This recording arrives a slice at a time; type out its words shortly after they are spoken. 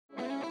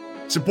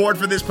Support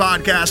for this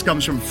podcast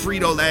comes from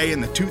Frito-Lay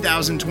and the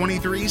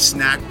 2023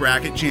 Snack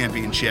Bracket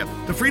Championship.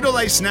 The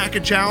Frito-Lay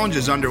Snack-It Challenge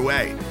is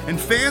underway, and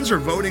fans are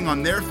voting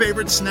on their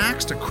favorite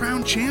snacks to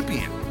crown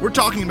champion. We're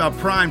talking about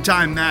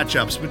prime-time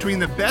matchups between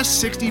the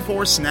best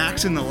 64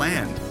 snacks in the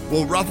land.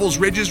 Will Ruffles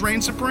Ridges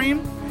reign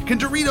supreme? Can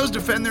Doritos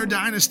defend their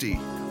dynasty?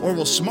 Or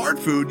will Smart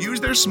Food use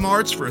their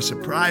smarts for a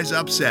surprise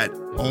upset?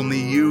 Only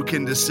you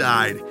can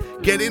decide.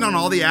 Get in on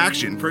all the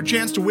action for a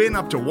chance to win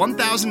up to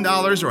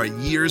 $1,000 or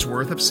a year's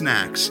worth of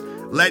snacks.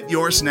 Let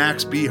your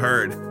snacks be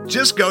heard.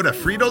 Just go to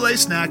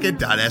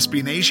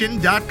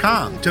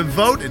fritolaysnacket.sbnation.com to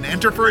vote and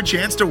enter for a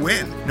chance to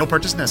win. No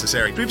purchase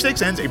necessary.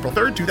 Sweepstakes ends April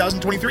 3rd,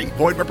 2023.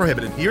 Void where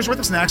prohibited. Year's worth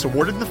of snacks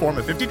awarded in the form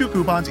of 52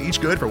 coupons, each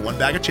good for one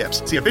bag of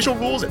chips. See official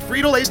rules at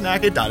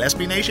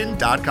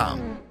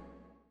fritolaysnacket.sbnation.com.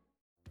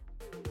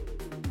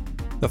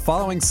 The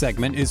following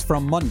segment is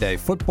from Monday,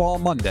 Football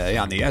Monday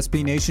on the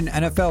SB Nation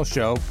NFL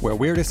Show, where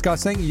we're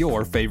discussing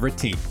your favorite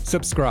team.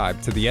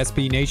 Subscribe to the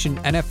SB Nation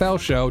NFL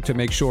Show to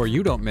make sure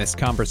you don't miss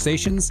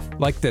conversations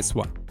like this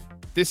one.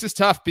 This is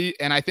tough, Pete,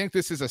 and I think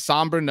this is a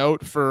somber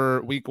note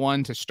for week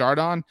one to start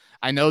on.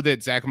 I know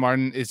that Zach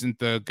Martin isn't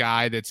the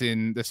guy that's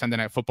in the Sunday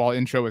Night Football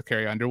intro with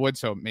Carrie Underwood,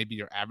 so maybe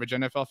your average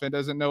NFL fan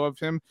doesn't know of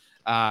him.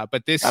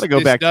 But this got to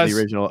go back to the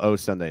original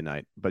Sunday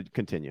Night, but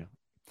continue.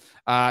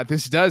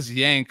 This does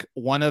yank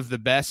one of the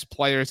best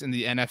players in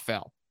the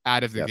NFL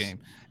out of the game.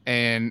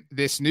 And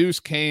this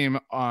news came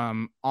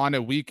on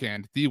the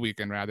weekend,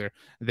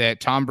 that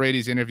Tom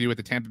Brady's interview with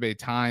the Tampa Bay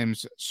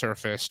Times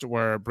surfaced,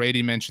 where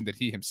Brady mentioned that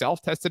he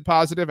himself tested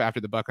positive after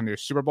the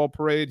Buccaneers Super Bowl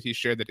parade. He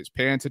shared that his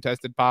parents had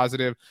tested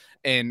positive.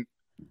 And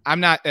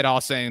I'm not at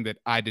all saying that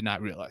I did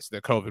not realize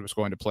that COVID was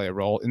going to play a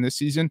role in this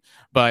season.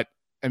 But,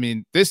 I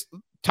mean,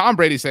 Tom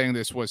Brady saying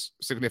this was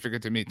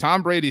significant to me.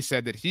 Tom Brady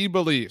said that he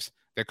believes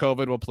that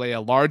COVID will play a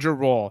larger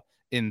role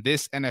in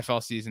this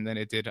NFL season than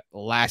it did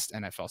last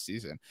NFL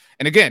season.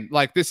 And again,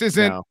 like this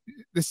isn't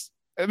this.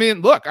 I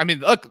mean, look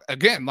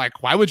again,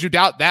 like why would you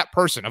doubt that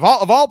person of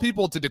all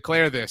people to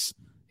declare this?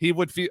 He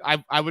would feel.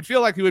 I would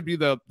feel like he would be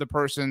the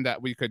person that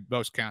we could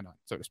most count on,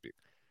 so to speak.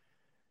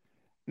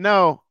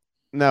 No,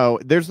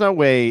 there's no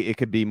way it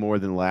could be more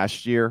than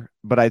last year,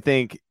 but I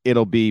think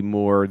it'll be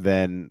more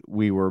than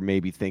we were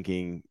maybe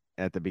thinking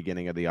at the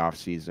beginning of the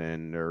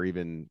offseason or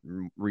even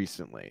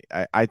recently.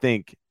 I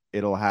think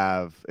it'll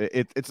have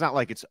it's not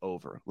like it's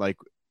over. Like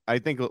I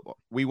think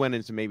we went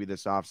into maybe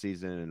this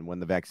offseason and when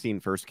the vaccine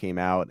first came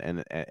out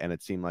and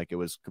it seemed like it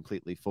was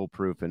completely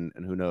foolproof and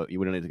who knows, you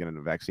wouldn't need to get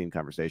into a vaccine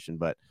conversation,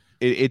 but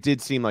it did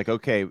seem like,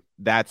 okay,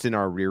 that's in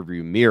our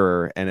rearview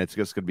mirror and it's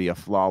just going to be a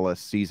flawless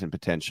season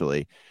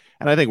potentially.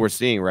 And I think we're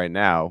seeing right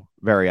now,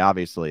 very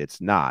obviously it's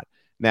not.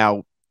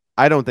 Now,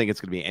 I don't think it's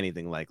going to be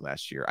anything like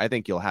last year. I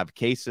think you'll have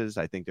cases.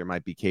 I think there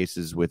might be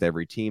cases with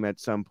every team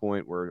at some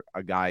point where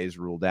a guy is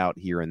ruled out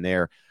here and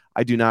there.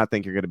 I do not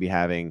think you're going to be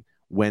having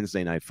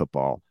Wednesday night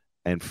football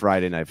and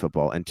Friday night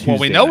football and Tuesday. Well,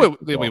 we know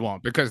we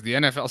won't because the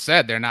NFL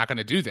said they're not going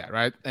to do that,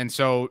 right? And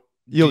so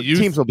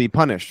teams will be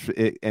punished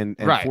and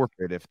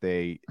forfeit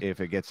if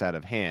it gets out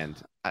of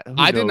hand.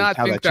 I did not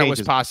think that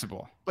was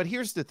possible. But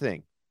here's the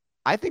thing.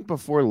 I think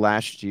before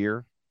last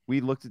year, we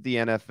looked at the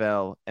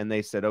NFL and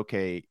they said,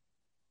 okay,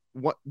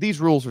 what these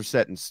rules are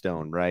set in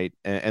stone, right?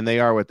 And they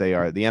are what they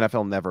are. The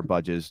NFL never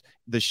budges.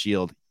 The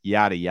Shield,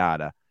 yada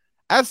yada.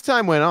 As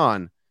time went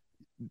on,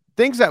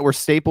 things that were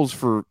staples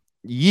for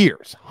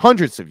years,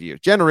 hundreds of years,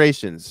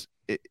 generations,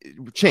 it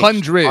changed.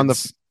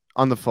 Hundreds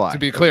on the fly. To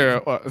be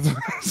clear, well,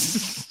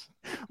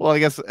 I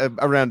guess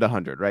around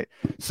 100, right?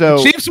 So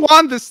the Chiefs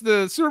won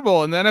the Super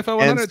Bowl in the NFL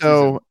 100. And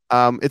so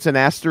it's an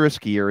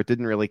asterisk year. It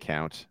didn't really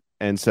count,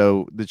 and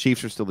so the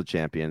Chiefs are still the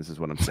champions, is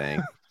what I'm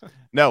saying.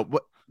 No,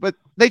 but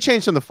they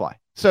changed on the fly.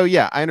 So,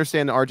 yeah, I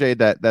understand,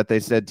 RJ, that they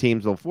said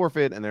teams will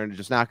forfeit and they're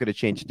just not going to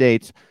change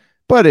dates.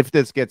 But if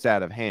this gets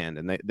out of hand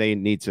and they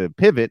need to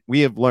pivot, we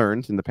have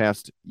learned in the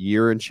past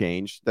year and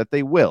change that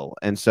they will.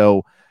 And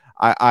so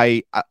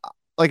I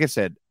like I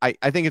said, I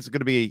think it's going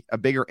to be a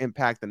bigger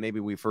impact than maybe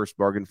we first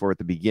bargained for at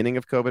the beginning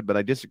of COVID. But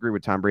I disagree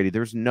with Tom Brady.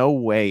 There's no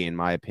way, in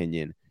my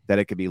opinion, that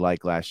it could be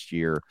like last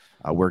year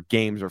where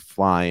games are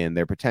flying.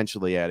 They're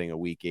potentially adding a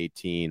week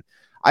 18.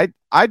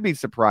 I'd be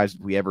surprised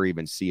if we ever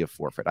even see a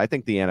forfeit. I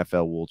think the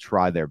NFL will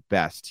try their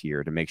best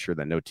here to make sure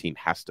that no team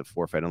has to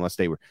forfeit unless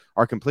they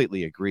are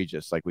completely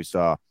egregious, like we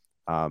saw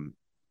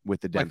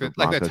with the Denver Broncos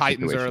like the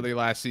Titans situation. Early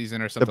last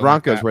season or something. The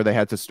Broncos like where they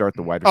had to start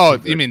the wide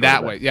receiver. Oh, you mean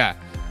that way? Yeah.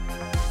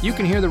 You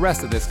can hear the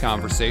rest of this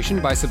conversation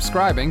by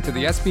subscribing to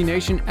the SB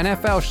Nation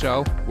NFL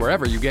Show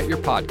wherever you get your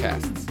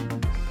podcasts.